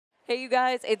Hey, you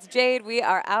guys, it's Jade. We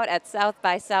are out at South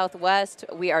by Southwest.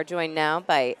 We are joined now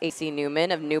by AC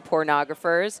Newman of New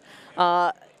Pornographers.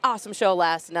 Awesome show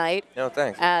last night. No,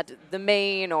 thanks. At the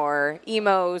Main or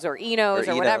Emos or Enos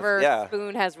or whatever yeah.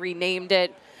 Spoon has renamed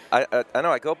it. I know.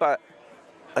 I go by,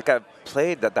 like I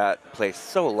played at that place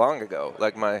so long ago.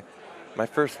 Like my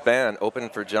first band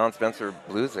opened for John Spencer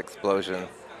Blues Explosion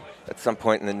at some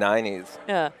point in the 90s.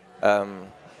 Yeah. And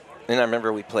I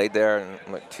remember we played there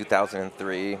in like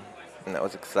 2003, and that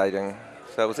was exciting.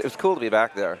 So it was cool to be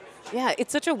back there. Yeah,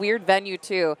 it's such a weird venue,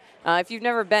 too. If you've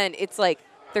never been, it's like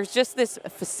there's just this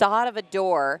facade of a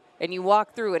door, and you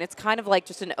walk through, and it's kind of like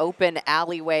just an open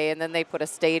alleyway, and then they put a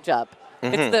stage up.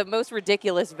 Mm-hmm. It's the most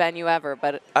ridiculous venue ever.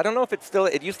 But I don't know if it's still,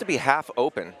 it used to be half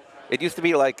open. It used to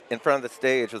be like in front of the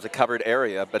stage was a covered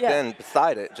area, but then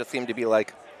beside it just seemed to be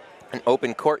like an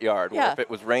open courtyard where if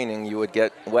it was raining, you would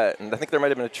get wet. And I think there might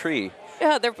have been a tree.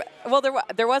 Yeah,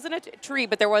 there wasn't a tree,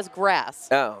 but there was grass.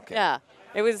 Oh, okay. Yeah.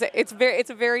 It's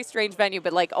a very strange venue,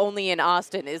 but like only in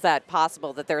Austin is that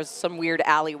possible that there's some weird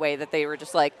alleyway that they were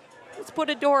just like, let's put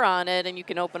a door on it and you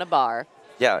can open a bar.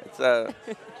 Yeah,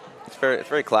 it's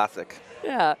very classic.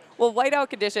 Yeah. Well,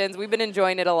 whiteout conditions, we've been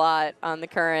enjoying it a lot on the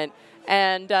Current.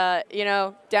 And,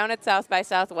 down at South by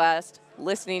Southwest,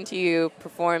 listening to you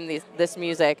perform this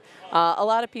music, a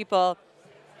lot of people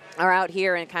are out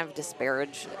here and kind of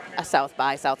disparage a South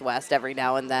by Southwest every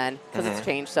now and then because it's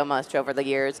changed so much over the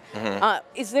years.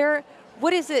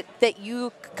 What is it that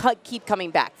you keep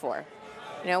coming back for?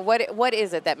 What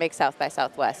is it that makes South by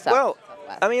Southwest Southwest?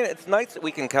 I mean, it's nice that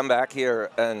we can come back here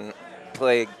and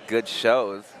play good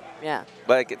shows. Yeah.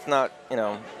 Like, it's not,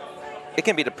 it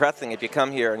can be depressing if you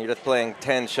come here and you're just playing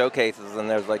 10 showcases and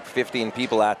there's like 15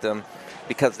 people at them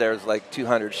because there's like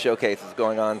 200 showcases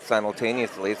going on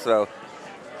simultaneously. So,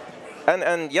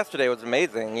 and yesterday was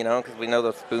amazing, because we know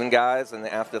those Spoon guys and they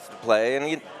asked us to play,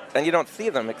 and you don't see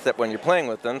them except when you're playing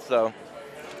with them. So,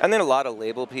 and then a lot of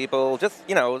label people, just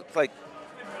it's like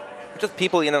just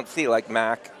people you don't see, like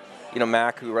Mac,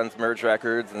 Mac who runs Merge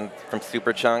Records and from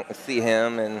Superchunk, and see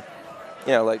him, and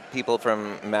like people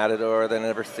from Matador that I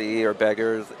never see, or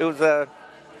Beggars. It was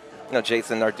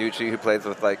Jason Narducci who plays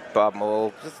with like Bob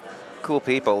Mole, just cool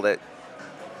people. That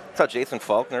saw Jason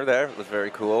Faulkner there. It was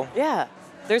very cool. Yeah.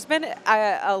 There's been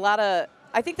a lot of,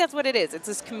 I think that's what it is. It's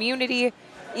this community.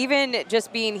 Even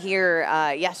just being here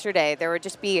yesterday, there would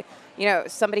just be,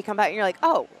 somebody come by and you're like,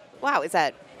 oh, wow, is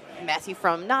that Matthew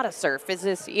from Not a Surf? Is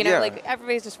this, like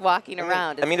everybody's just walking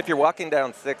around. I mean, if you're walking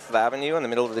down 6th Avenue in the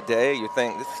middle of the day, you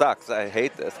think, this sucks, I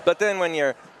hate this. But then when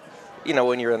you're,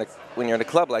 when you're in a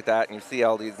club like that and you see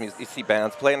all these you see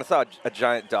bands play, and I saw a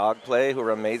Giant Dog play who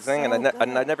were amazing, and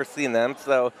I'd never seen them.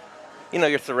 So,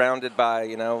 you're surrounded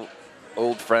by,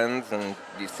 old friends, and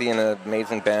you see an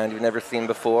amazing band you've never seen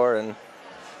before, and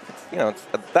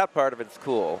that part of it's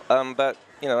cool. But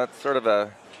it's sort of a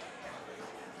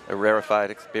rarefied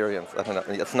experience. I don't know.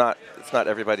 It's not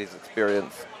everybody's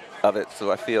experience of it.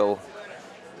 So I feel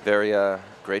very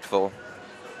grateful.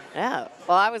 Yeah.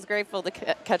 Well, I was grateful to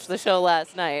catch the show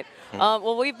last night.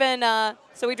 Well, we've been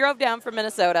so we drove down from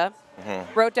Minnesota,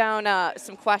 wrote down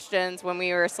some questions when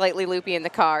we were slightly loopy in the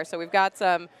car. So we've got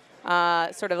some.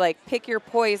 Sort of like pick your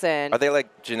poison. Are they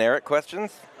like generic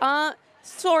questions?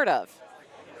 Sort of.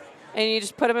 And you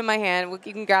just put them in my hand.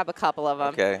 You can grab a couple of them.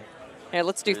 Okay. Here,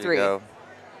 let's do 3. Go.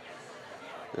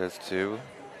 There's 2.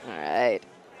 All right.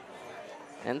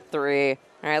 And 3. All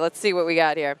right, let's see what we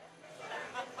got here.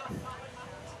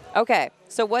 Okay,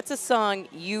 so what's a song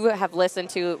you have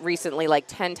listened to recently like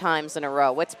 10 times in a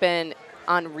row? What's been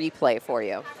on replay for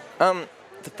you? The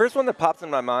first one that pops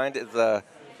in my mind is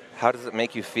How Does It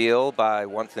Make You Feel by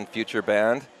Once and Future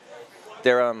Band.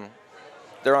 They're on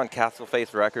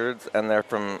Castleface Records, and they're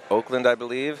from Oakland, I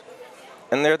believe.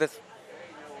 And they're this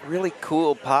really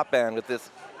cool pop band with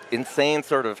this insane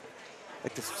sort of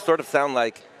sound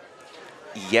like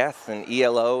Yes and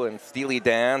ELO and Steely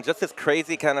Dan, just this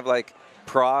crazy kind of like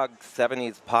prog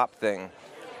 70s pop thing,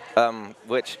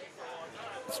 which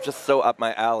is just so up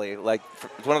my alley. Like,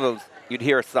 it's one of those, you'd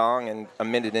hear a song and a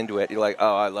minute into it, you're like,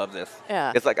 oh, I love this.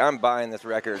 Yeah. It's like I'm buying this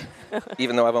record,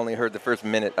 even though I've only heard the first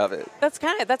minute of it. That's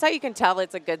how you can tell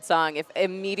it's a good song. If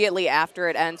immediately after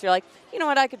it ends, you're like, you know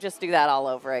what, I could just do that all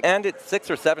over again. And it's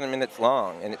 6 or 7 minutes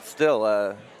long, and it's still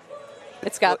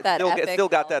it's got that epic it's still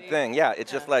got melody. that thing. Yeah,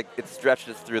 it's just like it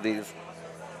stretches through these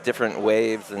different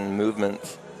waves and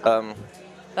movements.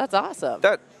 That's awesome.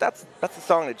 That's a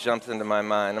song that jumps into my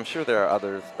mind. I'm sure there are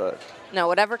others, but no,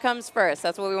 whatever comes first.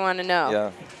 That's what we want to know.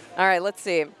 Yeah. All right, let's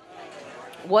see.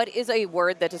 What is a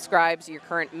word that describes your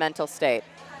current mental state?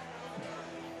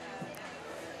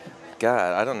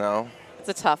 God, I don't know. It's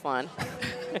a tough one.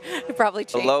 It probably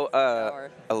changed.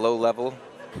 A low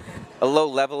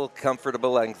level,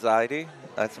 comfortable anxiety,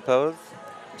 I suppose.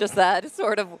 Just that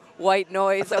sort of white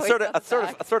noise. A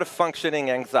sort of functioning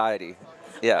anxiety.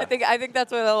 Yeah. I think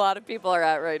that's what a lot of people are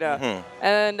at right now. Mm-hmm.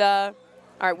 And all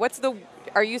right,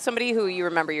 are you somebody who you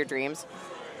remember your dreams?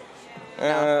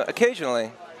 No. Occasionally.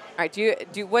 All right,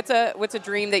 what's a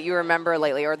dream that you remember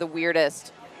lately, or the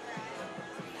weirdest?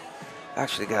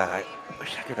 Actually, God, I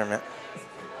wish I could remember.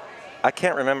 I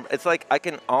can't remember. It's like I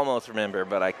can almost remember,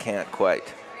 but I can't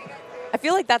quite. I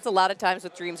feel like that's a lot of times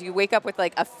with dreams. You wake up with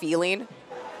like a feeling,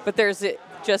 but there's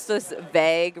just this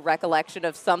vague recollection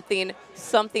of something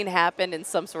happened and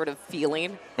some sort of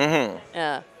feeling. Mm-hmm.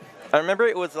 Yeah. I remember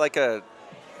it was like I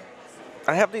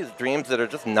have these dreams that are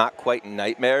just not quite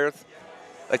nightmares.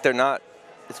 Like they're not,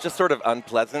 it's just sort of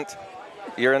unpleasant.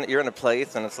 You're in a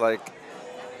place and it's like,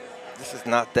 this is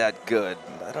not that good.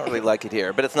 I don't really like it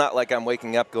here. But it's not like I'm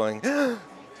waking up going,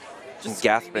 just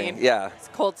gasping. Screaming. Yeah. It's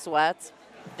cold sweats.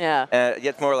 Yeah.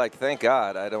 It's more like, thank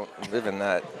God I don't live in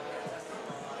that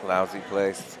lousy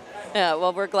place. Yeah,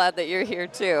 well, we're glad that you're here,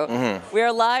 too. Mm-hmm. We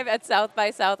are live at South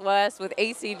by Southwest with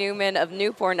AC Newman of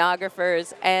New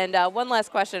Pornographers. And one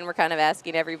last question we're kind of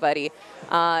asking everybody.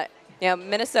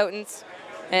 Minnesotans,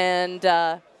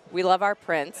 and we love our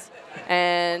Prince.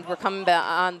 And we're coming back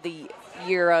on the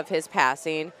year of his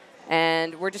passing.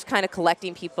 And we're just kind of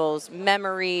collecting people's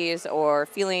memories or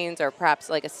feelings or perhaps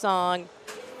like a song.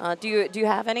 Do you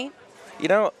have any?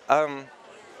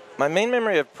 My main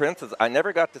memory of Prince is I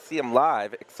never got to see him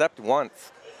live except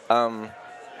once.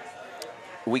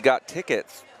 We got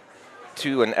tickets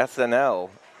to an SNL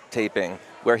taping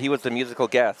where he was the musical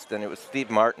guest, and it was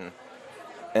Steve Martin.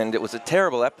 And it was a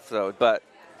terrible episode, but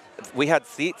we had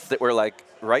seats that were like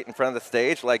right in front of the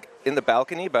stage, like in the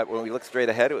balcony, but when we looked straight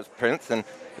ahead, it was Prince, and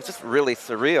it was just really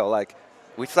surreal. Like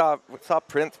we saw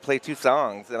Prince play 2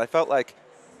 songs, and I felt like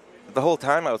the whole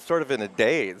time I was sort of in a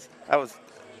daze. I was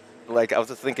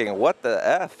just thinking, what the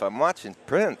F? I'm watching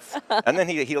Prince. And then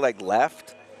he like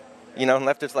left, and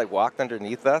left just like walked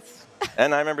underneath us.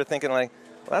 And I remember thinking like,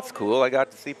 well, that's cool. I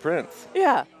got to see Prince.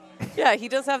 Yeah. Yeah, he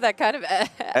does have that kind of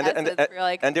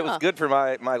and it was good for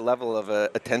my level of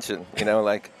attention,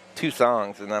 like 2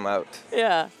 songs and I'm out.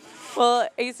 Yeah. Well,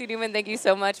 AC Newman, thank you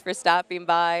so much for stopping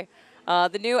by.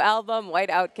 The new album,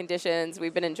 Whiteout Conditions,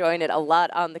 we've been enjoying it a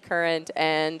lot on The Current.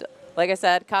 And like I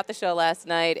said, caught the show last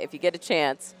night. If you get a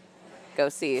chance, go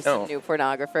see some New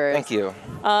Pornographers. Thank you.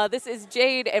 This is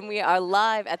Jade, and we are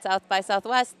live at South by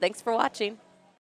Southwest. Thanks for watching.